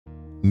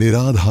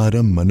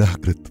Niradharam manah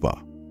kritva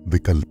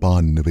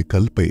vikalpan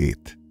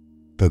vikalpayet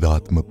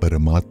tadatma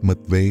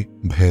paramatmatve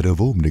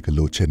bhairavo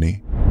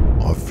mrigalochane.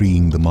 Or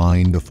freeing the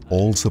mind of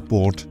all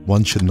support,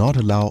 one should not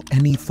allow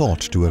any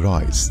thought to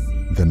arise.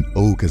 Then,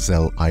 O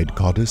gazelle-eyed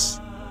goddess,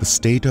 the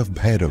state of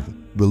Bhairava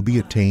will be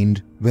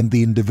attained when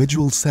the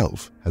individual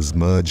self has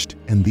merged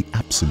in the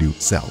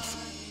absolute self.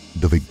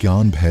 The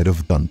Vijñāna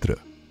Bhairava Tantra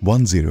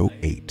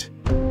 108.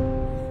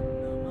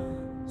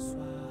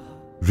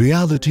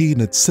 Reality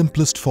in its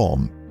simplest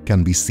form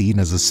can be seen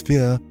as a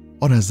sphere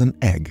or as an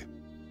egg.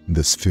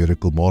 The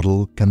spherical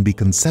model can be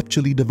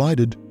conceptually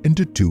divided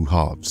into two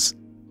halves: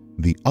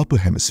 the upper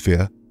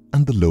hemisphere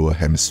and the lower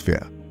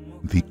hemisphere.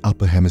 The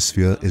upper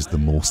hemisphere is the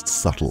most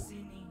subtle.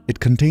 It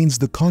contains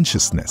the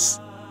consciousness,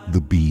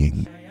 the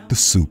being, the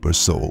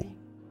Supersoul.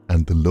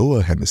 And the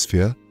lower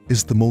hemisphere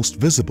is the most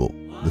visible,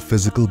 the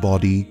physical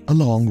body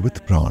along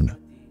with prana.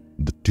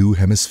 The two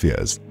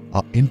hemispheres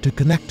are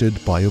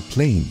interconnected by a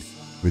plane,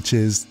 which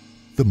is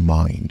the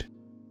mind.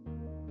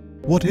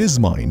 What is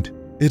mind?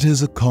 It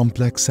is a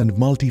complex and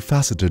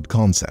multifaceted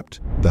concept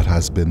that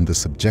has been the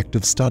subject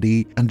of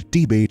study and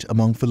debate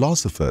among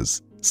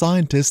philosophers,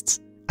 scientists,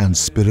 and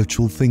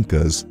spiritual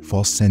thinkers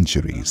for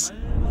centuries.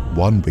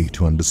 One way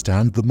to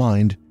understand the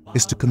mind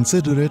is to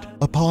consider it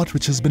a part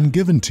which has been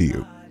given to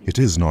you. It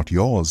is not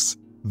yours.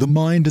 The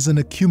mind is an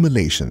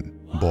accumulation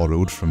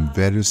borrowed from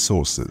various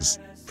sources,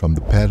 from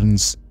the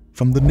parents,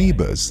 from the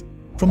neighbors,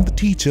 from the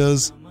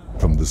teachers,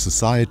 from the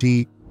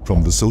society,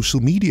 from the social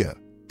media,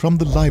 from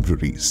the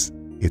libraries.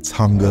 Its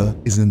hunger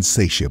is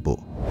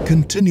insatiable,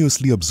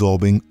 continuously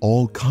absorbing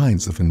all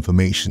kinds of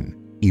information,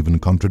 even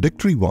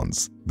contradictory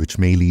ones, which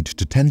may lead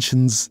to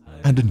tensions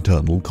and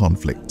internal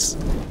conflicts.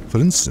 For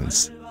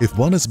instance, if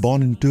one is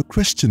born into a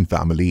Christian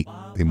family,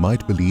 they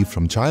might believe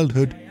from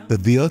childhood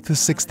that the earth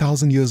is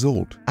 6,000 years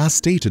old, as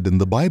stated in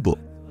the Bible.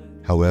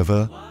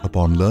 However,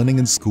 upon learning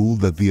in school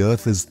that the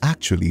earth is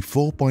actually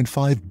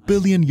 4.5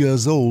 billion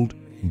years old,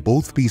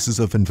 both pieces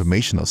of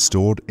information are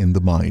stored in the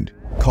mind,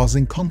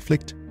 causing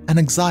conflict and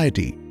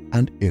anxiety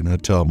and inner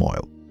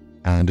turmoil.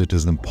 And it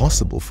is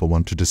impossible for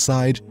one to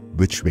decide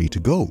which way to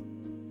go.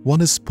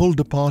 One is pulled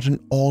apart in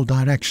all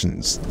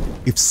directions.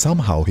 If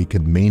somehow he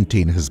can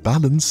maintain his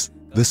balance,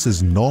 this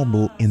is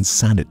normal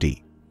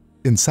insanity.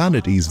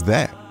 Insanity is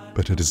there,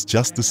 but it is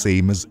just the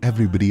same as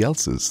everybody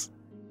else's.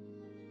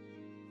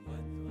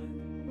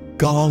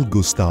 Carl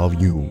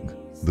Gustav Jung,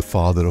 the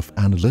father of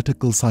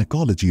analytical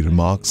psychology,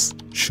 remarks,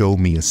 "Show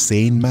me a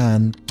sane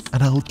man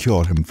and I'll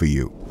cure him for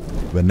you."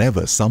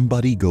 Whenever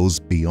somebody goes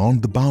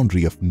beyond the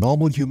boundary of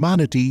normal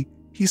humanity,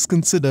 he's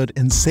considered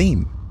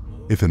insane.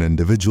 If an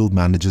individual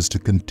manages to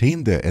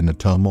contain their inner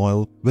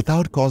turmoil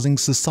without causing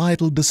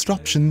societal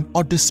disruption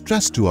or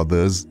distress to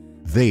others,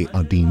 they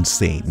are deemed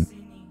sane.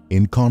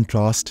 In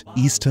contrast,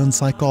 Eastern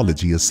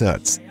psychology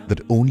asserts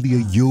that only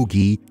a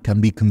yogi can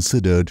be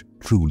considered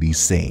truly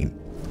sane.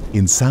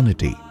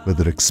 Insanity,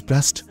 whether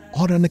expressed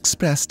or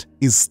unexpressed,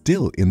 is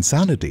still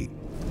insanity.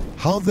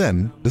 How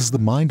then does the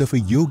mind of a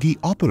yogi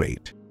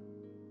operate?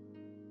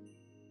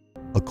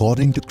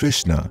 According to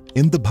Krishna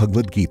in the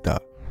Bhagavad Gita,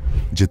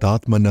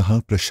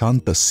 Jitatmanaha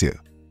prashantasya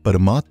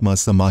paramatma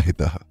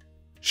samahitaha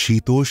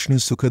shitoshna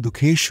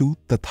sukhadukheshu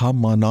tatha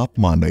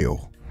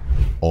manapmanayo.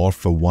 Or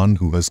for one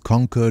who has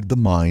conquered the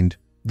mind,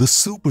 the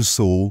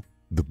Supersoul,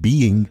 the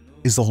being,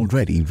 is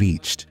already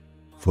reached,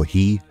 for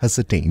he has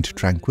attained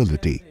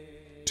tranquility.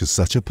 To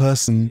such a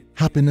person,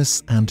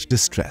 happiness and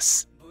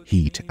distress,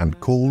 heat and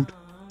cold,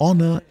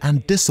 honor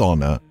and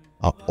dishonor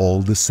are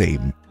all the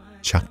same.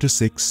 Chapter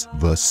 6,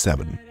 verse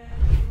 7.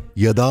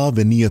 Yada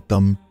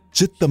viniyatam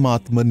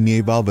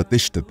chittamatmanyeva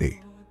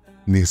vatishtate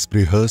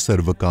nispriha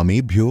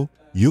sarvakamebhyo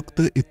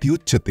yukta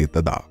ityuchyate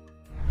tada.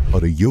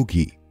 Or a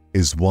yogi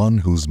is one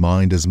whose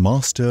mind is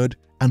mastered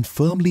and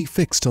firmly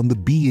fixed on the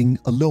being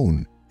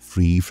alone,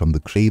 free from the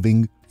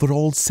craving for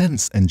all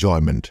sense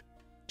enjoyment.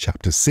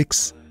 Chapter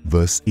 6,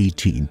 verse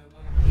 18.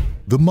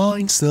 The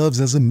mind serves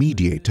as a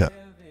mediator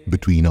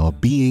between our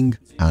being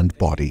and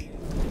body.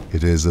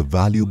 It is a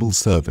valuable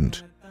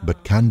servant,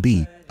 but can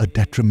be a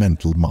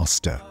detrimental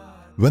master.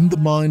 When the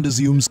mind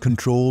assumes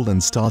control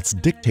and starts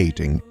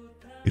dictating,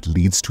 it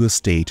leads to a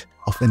state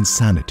of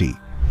insanity.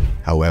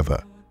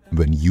 However,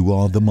 when you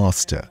are the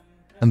master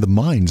and the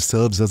mind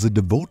serves as a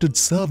devoted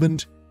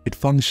servant, it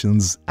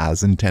functions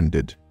as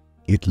intended.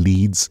 It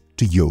leads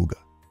to yoga.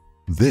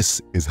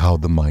 This is how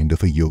the mind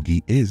of a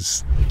yogi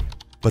is.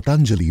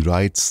 Patanjali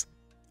writes,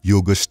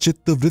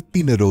 Yogaschitta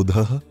vritti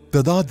nirodha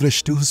tada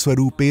drishtu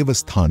swarupeva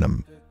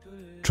sthanam.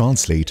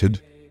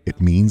 Translated, it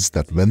means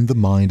that when the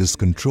mind is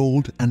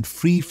controlled and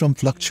free from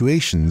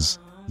fluctuations,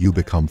 you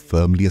become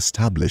firmly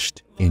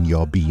established in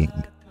your being.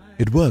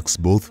 It works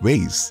both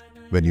ways.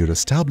 When you're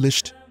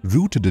established,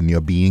 rooted in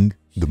your being,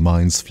 the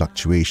mind's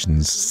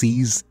fluctuations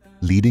cease,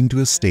 leading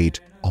to a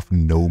state of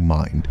no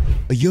mind.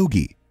 A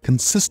yogi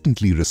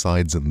consistently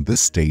resides in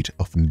this state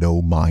of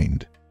no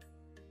mind.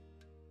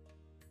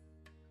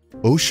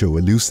 Osho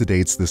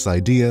elucidates this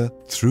idea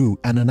through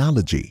an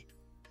analogy.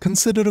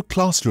 Consider a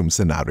classroom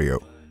scenario.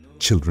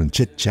 Children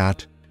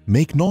chit-chat,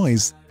 make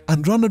noise,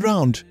 and run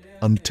around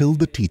until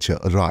the teacher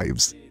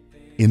arrives.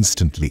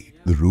 Instantly,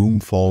 the room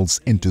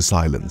falls into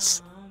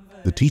silence.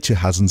 The teacher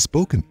hasn't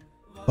spoken,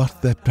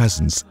 but their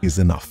presence is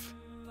enough.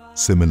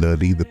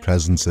 Similarly, the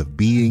presence of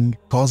being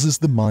causes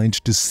the mind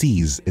to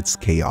cease its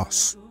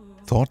chaos.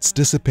 Thoughts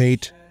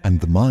dissipate and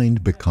the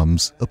mind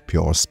becomes a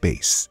pure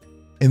space.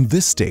 In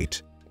this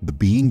state, the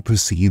being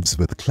perceives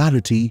with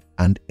clarity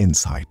and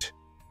insight.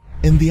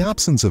 In the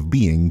absence of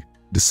being,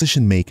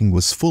 decision-making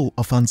was full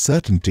of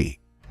uncertainty.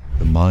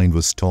 The mind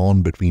was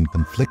torn between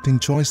conflicting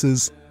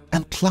choices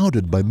and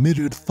clouded by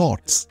myriad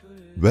thoughts.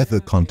 Whether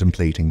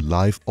contemplating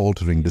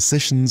life-altering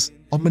decisions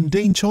or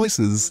mundane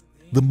choices,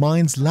 the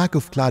mind's lack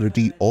of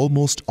clarity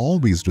almost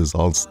always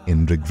results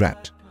in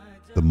regret.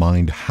 The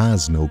mind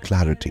has no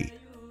clarity.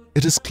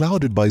 It is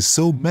clouded by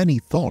so many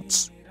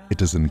thoughts.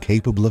 It is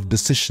incapable of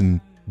decision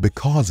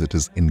because it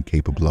is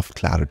incapable of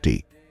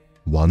clarity.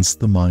 Once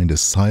the mind is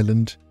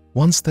silent,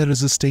 once there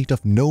is a state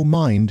of no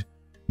mind,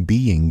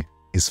 being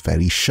is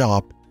very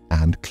sharp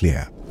and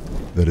clear.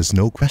 There is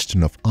no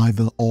question of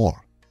either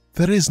or.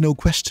 There is no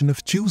question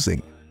of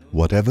choosing.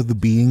 Whatever the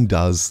being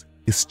does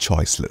is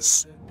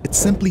choiceless. It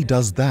simply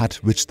does that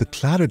which the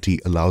clarity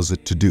allows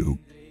it to do.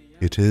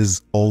 It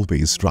is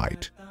always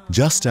right.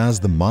 Just as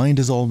the mind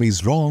is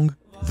always wrong,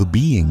 the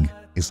being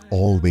is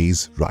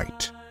always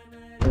right.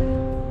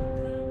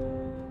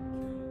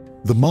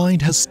 The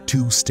mind has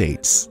two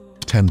states,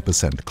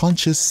 10%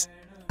 conscious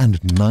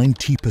and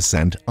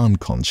 90%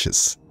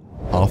 unconscious.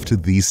 After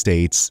these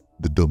states,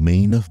 the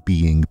domain of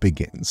being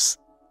begins.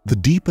 The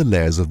deeper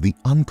layers of the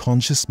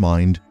unconscious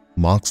mind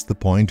marks the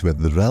point where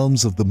the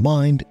realms of the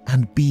mind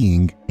and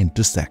being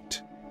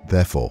intersect.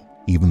 Therefore,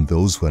 even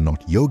those who are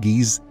not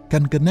yogis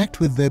can connect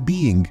with their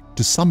being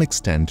to some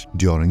extent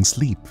during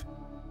sleep.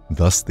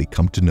 Thus, they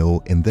come to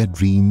know in their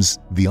dreams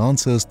the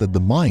answers that the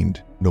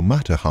mind, no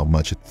matter how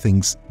much it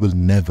thinks, will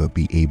never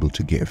be able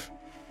to give.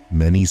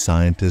 Many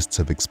scientists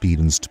have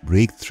experienced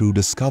breakthrough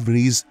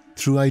discoveries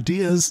through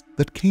ideas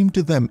that came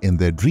to them in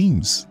their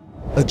dreams.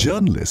 A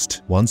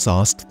journalist once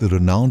asked the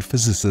renowned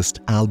physicist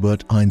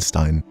Albert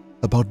Einstein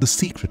about the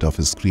secret of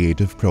his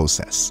creative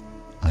process.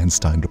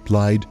 Einstein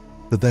replied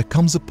that there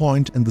comes a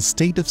point in the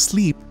state of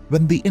sleep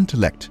when the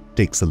intellect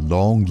takes a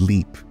long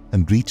leap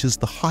and reaches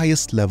the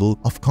highest level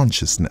of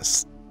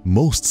consciousness.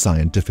 Most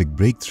scientific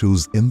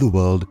breakthroughs in the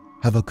world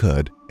have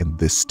occurred in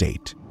this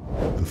state.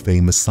 The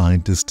famous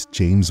scientist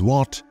James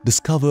Watt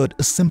discovered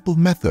a simple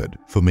method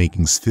for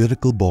making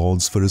spherical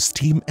balls for a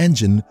steam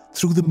engine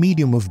through the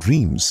medium of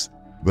dreams.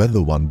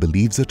 Whether one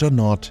believes it or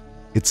not,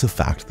 it's a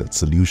fact that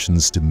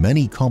solutions to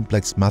many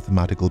complex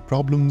mathematical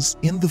problems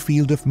in the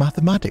field of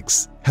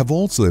mathematics have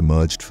also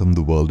emerged from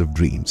the world of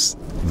dreams.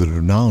 The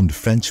renowned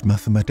French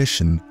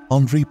mathematician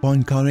Henri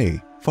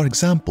Poincaré, for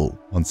example,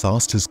 once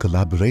asked his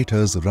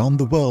collaborators around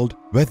the world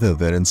whether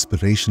their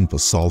inspiration for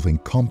solving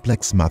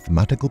complex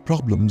mathematical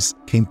problems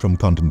came from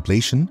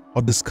contemplation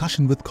or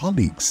discussion with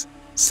colleagues.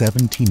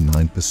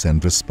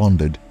 79%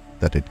 responded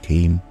that it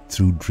came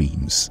through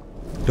dreams.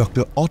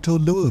 Dr. Otto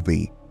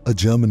Loewi, a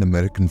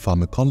German-American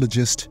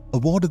pharmacologist,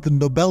 awarded the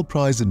Nobel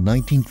Prize in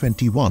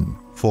 1921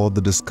 for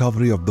the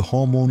discovery of the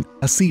hormone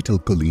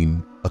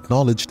acetylcholine,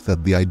 acknowledged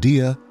that the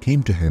idea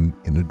came to him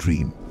in a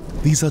dream.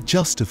 These are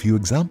just a few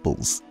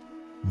examples.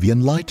 The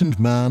enlightened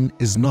man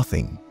is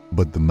nothing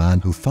but the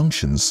man who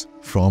functions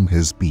from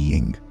his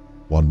being.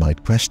 One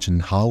might question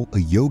how a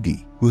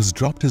yogi who has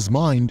dropped his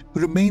mind,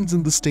 who remains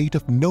in the state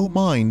of no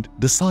mind,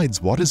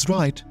 decides what is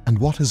right and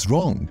what is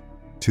wrong.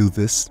 To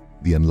this,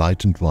 the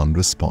enlightened one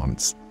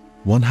responds,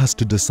 one has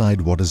to decide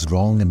what is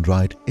wrong and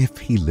right if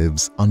he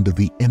lives under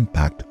the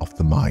impact of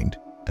the mind,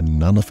 and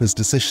none of his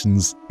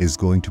decisions is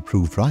going to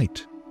prove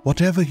right.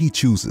 Whatever he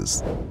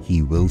chooses,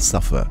 he will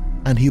suffer,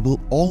 and he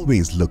will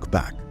always look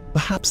back.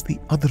 Perhaps the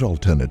other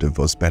alternative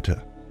was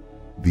better.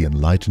 The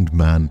enlightened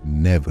man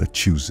never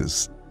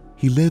chooses.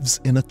 He lives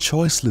in a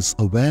choiceless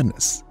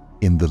awareness.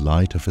 In the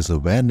light of his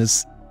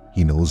awareness,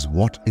 he knows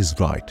what is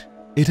right.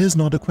 It is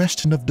not a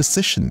question of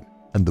decision,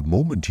 and the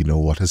moment you know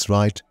what is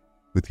right,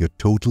 with your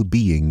total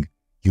being,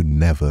 you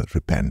never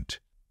repent.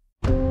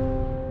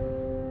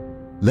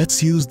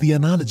 Let's use the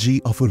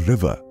analogy of a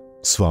river.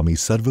 Swami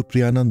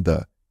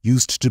Sarvapriyananda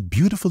used to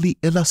beautifully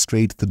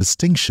illustrate the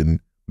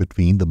distinction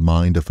between the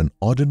mind of an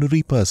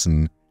ordinary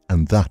person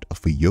and that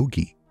of a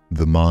yogi.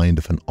 The mind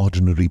of an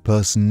ordinary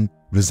person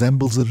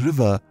resembles a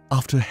river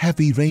after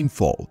heavy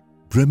rainfall,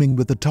 brimming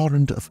with a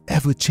torrent of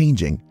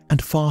ever-changing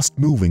and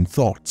fast-moving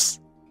thoughts.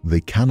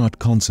 They cannot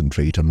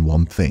concentrate on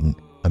one thing,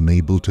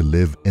 unable to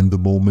live in the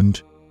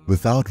moment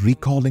without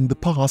recalling the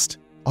past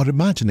or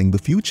imagining the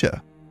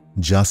future.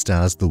 Just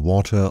as the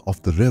water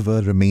of the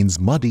river remains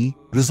muddy,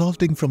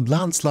 resulting from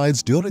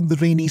landslides during the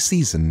rainy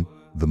season,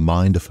 the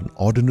mind of an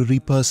ordinary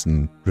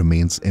person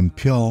remains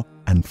impure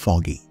and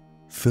foggy,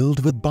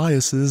 filled with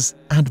biases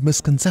and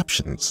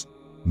misconceptions.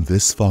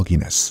 This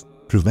fogginess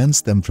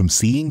prevents them from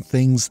seeing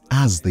things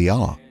as they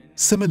are.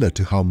 Similar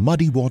to how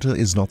muddy water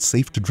is not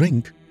safe to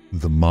drink,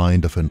 the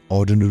mind of an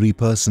ordinary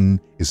person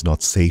is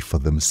not safe for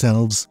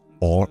themselves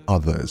or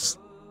others.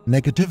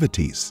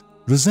 Negativities,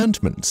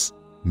 resentments,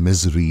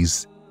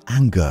 miseries,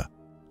 anger,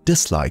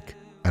 dislike,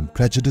 and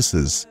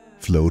prejudices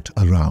float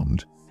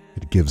around.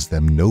 It gives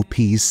them no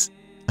peace,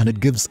 and it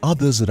gives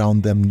others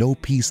around them no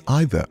peace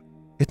either.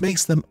 It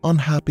makes them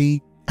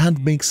unhappy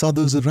and makes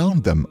others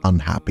around them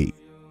unhappy.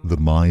 The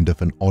mind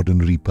of an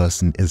ordinary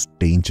person is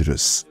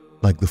dangerous,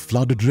 like the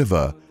flooded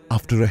river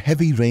after a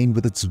heavy rain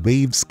with its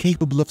waves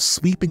capable of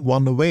sweeping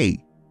one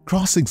away.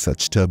 Crossing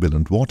such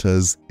turbulent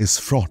waters is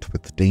fraught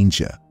with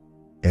danger.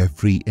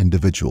 Every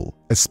individual,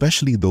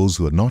 especially those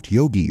who are not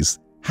yogis,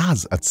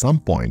 has at some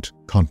point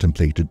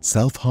contemplated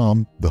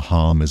self-harm. The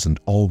harm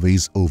isn't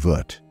always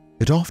overt.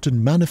 It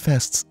often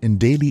manifests in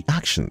daily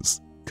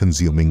actions,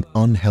 consuming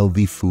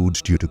unhealthy food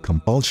due to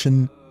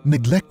compulsion,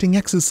 neglecting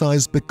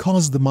exercise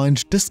because the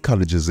mind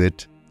discourages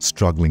it,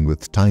 struggling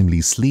with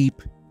timely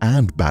sleep,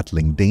 and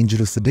battling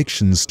dangerous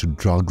addictions to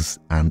drugs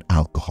and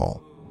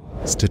alcohol.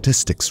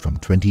 Statistics from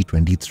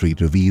 2023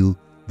 reveal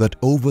that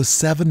over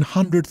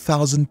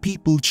 700,000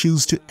 people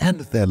choose to end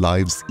their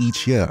lives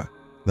each year.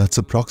 That's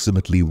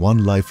approximately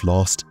one life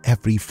lost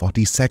every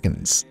 40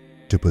 seconds.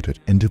 To put it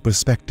into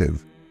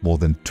perspective, more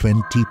than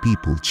 20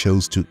 people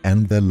chose to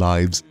end their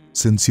lives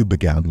since you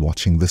began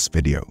watching this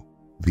video.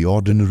 The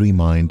ordinary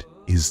mind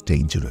is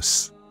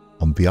dangerous.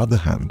 On the other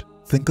hand,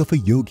 think of a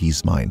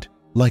yogi's mind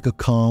like a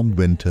calm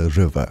winter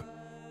river.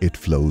 It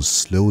flows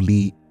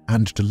slowly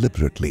and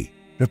deliberately,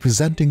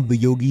 representing the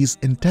yogi's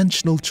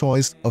intentional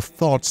choice of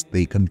thoughts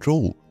they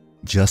control.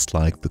 Just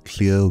like the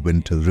clear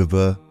winter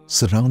river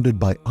surrounded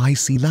by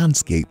icy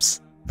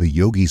landscapes, the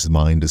yogi's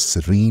mind is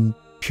serene,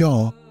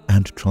 pure,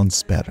 and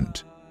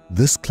transparent.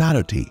 This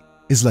clarity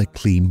is like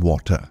clean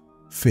water,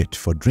 fit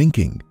for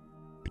drinking.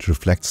 It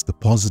reflects the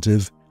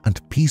positive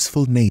and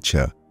peaceful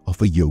nature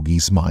of a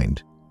yogi's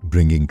mind,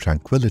 bringing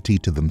tranquility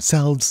to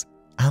themselves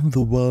and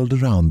the world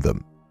around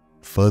them.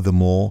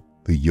 Furthermore,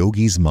 the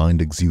yogi's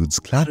mind exudes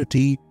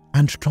clarity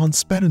and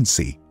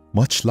transparency,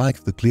 much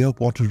like the clear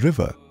water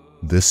river.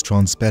 This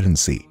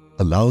transparency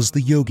allows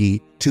the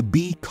yogi to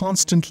be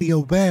constantly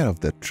aware of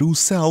their true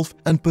self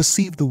and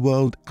perceive the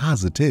world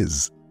as it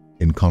is.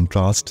 In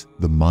contrast,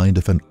 the mind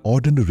of an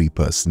ordinary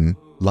person,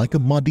 like a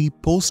muddy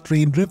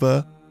post-rain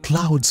river,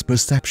 clouds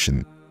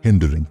perception,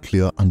 hindering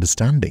clear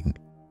understanding.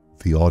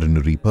 The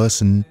ordinary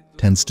person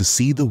tends to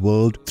see the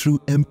world through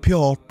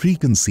impure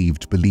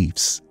preconceived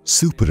beliefs,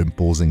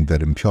 superimposing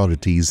their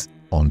impurities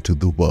onto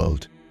the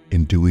world.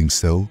 In doing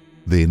so,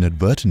 they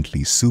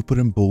inadvertently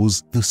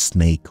superimpose the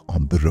snake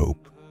on the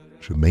rope,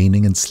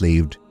 remaining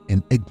enslaved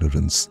in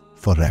ignorance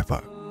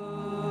forever.